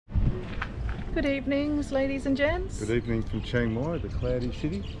Good evenings, ladies and gents. Good evening from Chiang Mai, the cloudy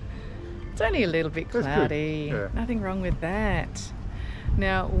city. It's only a little bit cloudy. Yeah. Nothing wrong with that.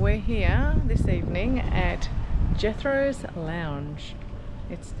 Now we're here this evening at Jethro's Lounge.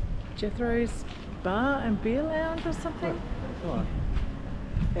 It's Jethro's Bar and Beer Lounge or something. Oh.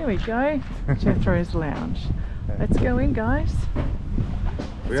 There we go. Jethro's Lounge. Let's go in, guys.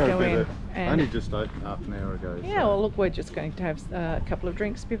 Let's go in. Only just opened half an hour ago. Yeah, well look, we're just going to have a couple of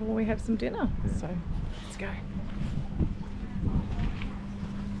drinks before we have some dinner. Yeah. So let's go.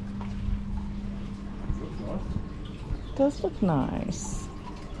 It does look nice.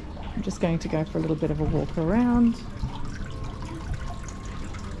 I'm just going to go for a little bit of a walk around.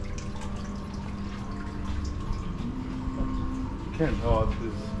 There's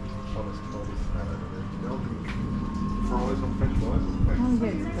fries on French fries.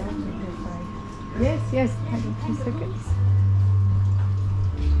 Oh yes, yes. Hang on 2 seconds.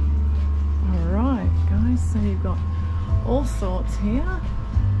 All right, guys. So you've got all sorts here.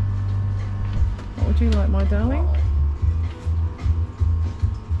 What would you like, my darling?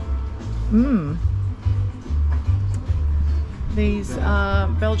 These are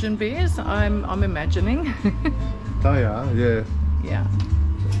Belgian beers. I'm imagining. They are, yeah. Yeah.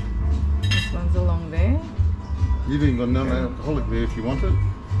 This one's along there. You've even got non-alcoholic there if you want it.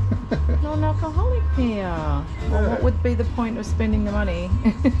 Non-alcoholic beer. Well, what would be the point of spending the money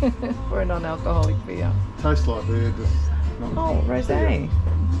for a non-alcoholic beer? Tastes like beer, just not. Oh, rosé.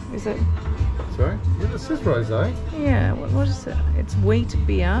 Is it? Sorry? Yeah, this is rosé. Yeah. What is it? It's wheat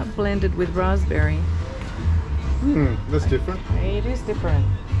beer blended with raspberry. That's different. It is different.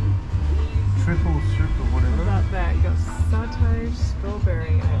 Triple strip or whatever. What about that? You got satay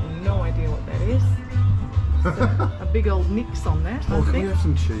strawberry. I have no idea what that is. A big old mix on that, I Can we think. have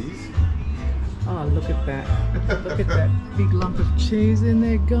some cheese? Oh, look at that. Look at that big lump of cheese in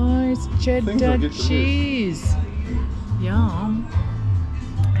there, guys. Cheddar cheese. Yum.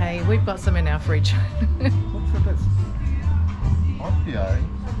 Hey, we've got some in our fridge. What's that? IPA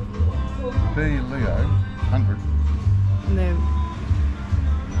B Leo 100. And then,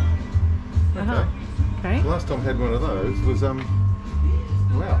 okay. The last time I had one of those was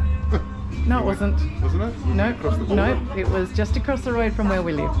wow. No, it wasn't. Wasn't it? Nope. Across the border? Nope. It was just across the road from where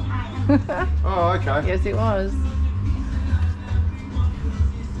we live. Oh, okay. Yes, it was.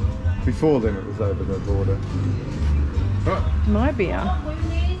 Before then, it was over the border. Right. My beer.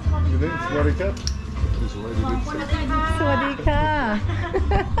 You think it's Swaddy Cup? There's a lady with Swaddy ka.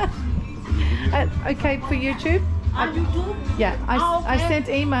 Okay, for YouTube? YouTube? Yeah, I sent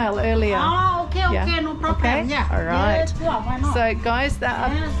email earlier. Oh, okay, okay, Yeah. no problem. Okay? Yeah. All right. Yes, sure, why not? So, guys,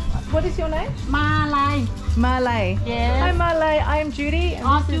 Yes. what is your name? Malay. Malay. Yes. Hi, Malay. I'm Judy. And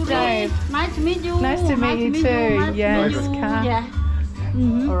Oh, this is Judy. Dave. Nice to meet you. Nice to meet you too. Nice Yes, to meet you. Ka.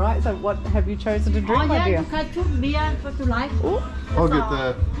 Yeah. All right. So, what have you chosen to drink, Oh, my yeah, dear? you can choose beer what you like. Ooh. I'll get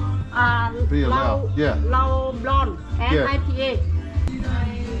the beer Lao. Yeah. Lao blonde and Yeah. IPA.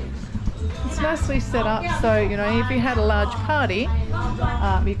 It's nicely set up, so you know if you had a large party,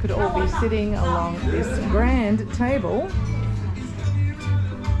 you could all be sitting along this grand table.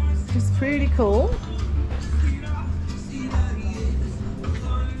 It's pretty cool.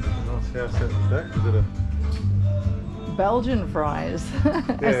 Nice house at the back. Is it a Belgian fries,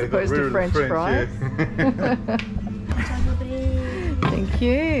 as opposed to French fries. Yeah. Thank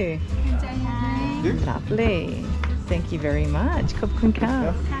you. Lovely. Thank you very much. Khop khun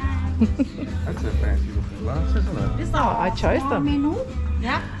ka. That's a fancy looking glass, isn't it? This I chose them. Menu.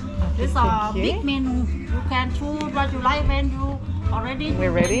 Yeah. This Thank you. big menu. You can choose what you like when you already. We're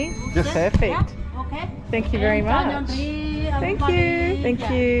ready? Yes. Perfect. Yeah. Okay. Thank you very And much. onion tree, Thank everybody. you. Thank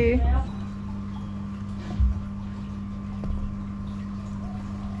Yeah. you.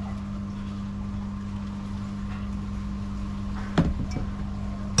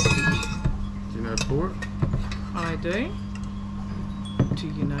 Do you know how to pour it? I do. Do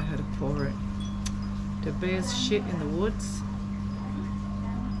you know how to pour it? Do bears shit in the woods?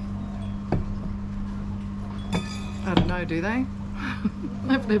 I don't know, do they?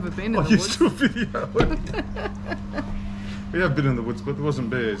 I've never been in the woods. To video it. We have been in the woods, but there wasn't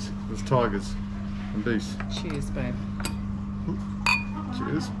bears. It was tigers and beasts. Cheers, babe.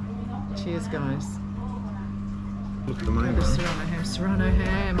 Cheers. Cheers, guys. Look at the main The one. Serrano ham. Serrano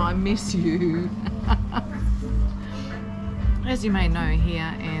ham, I miss you. As you may know,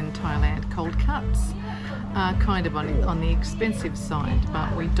 here in Thailand, cold cuts are kind of on the expensive side,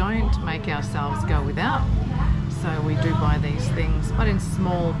 but we don't make ourselves go without. So we do buy these things, but in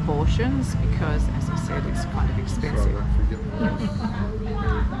small portions because, as I said, it's kind of expensive.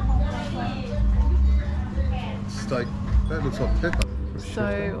 Steak. That looks like pepper.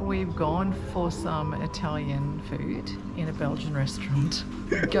 So we've gone for some Italian food in a Belgian restaurant.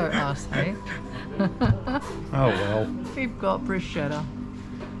 Go us, hey? Oh well. We've got bruschetta.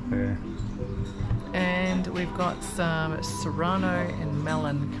 Yeah. And we've got some Serrano and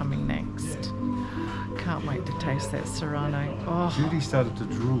melon coming next. Can't wait to taste that Serrano. Oh, Judy started to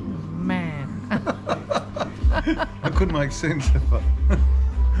drool. man. I couldn't make sense of it.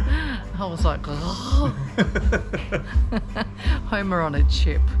 I was like, oh. Homer on a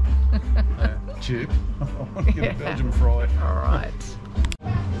chip. Chip. I want to get a Belgian fry. All right.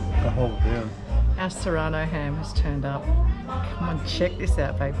 I'll hold it down. Our Serrano ham has turned up. Come on, check this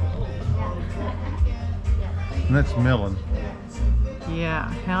out, baby. And that's melon. Yeah,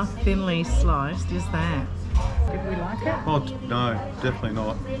 how thinly sliced is that? Did we like it? Oh, no, definitely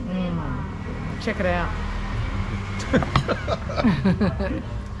not. Check it out.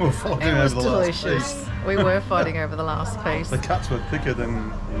 We're fighting It over was the delicious. last piece. We were fighting over the last piece. The cuts were thicker than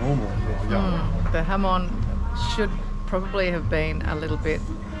normal. Yeah. The hamon should probably have been a little bit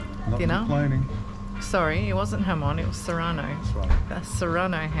Not thinner. complaining. Sorry, it wasn't hamon, it was Serrano. That's right. The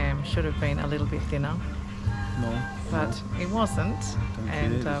Serrano ham should have been a little bit thinner, No. but it wasn't. Don't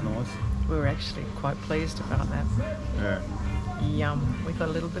And care, it's nice. we were actually quite pleased about that. Yeah. Yum. We got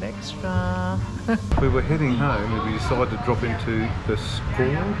a little bit extra. We were heading home and we decided to drop into the Score,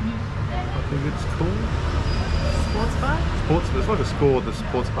 I think it's called. Sports bar? It's like a Score, the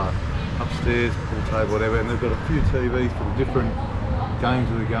sports bar. Upstairs, pool table, whatever, and they've got a few TVs for the different games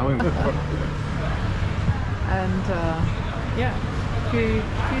that are going. And yeah, a few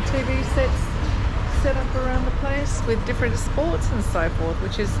TV sets set up around the place with different sports and so forth,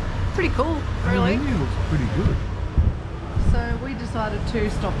 which is pretty cool, really. The menu looks pretty good. So we decided to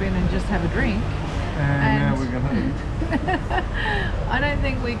stop in and just have a drink. And now we're going to I don't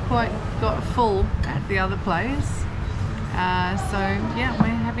think we quite got full at the other place. So yeah, we're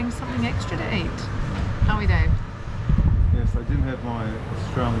having something extra to eat. Aren't we, Dave? Yes, I didn't have my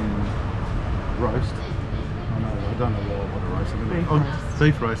Australian roast. I don't know what roast.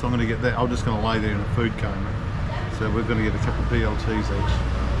 Beef roast. I'm going to get that. I'm just going to lay there in a food coma. So we're going to get a couple of BLTs each.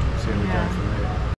 See how we go from there.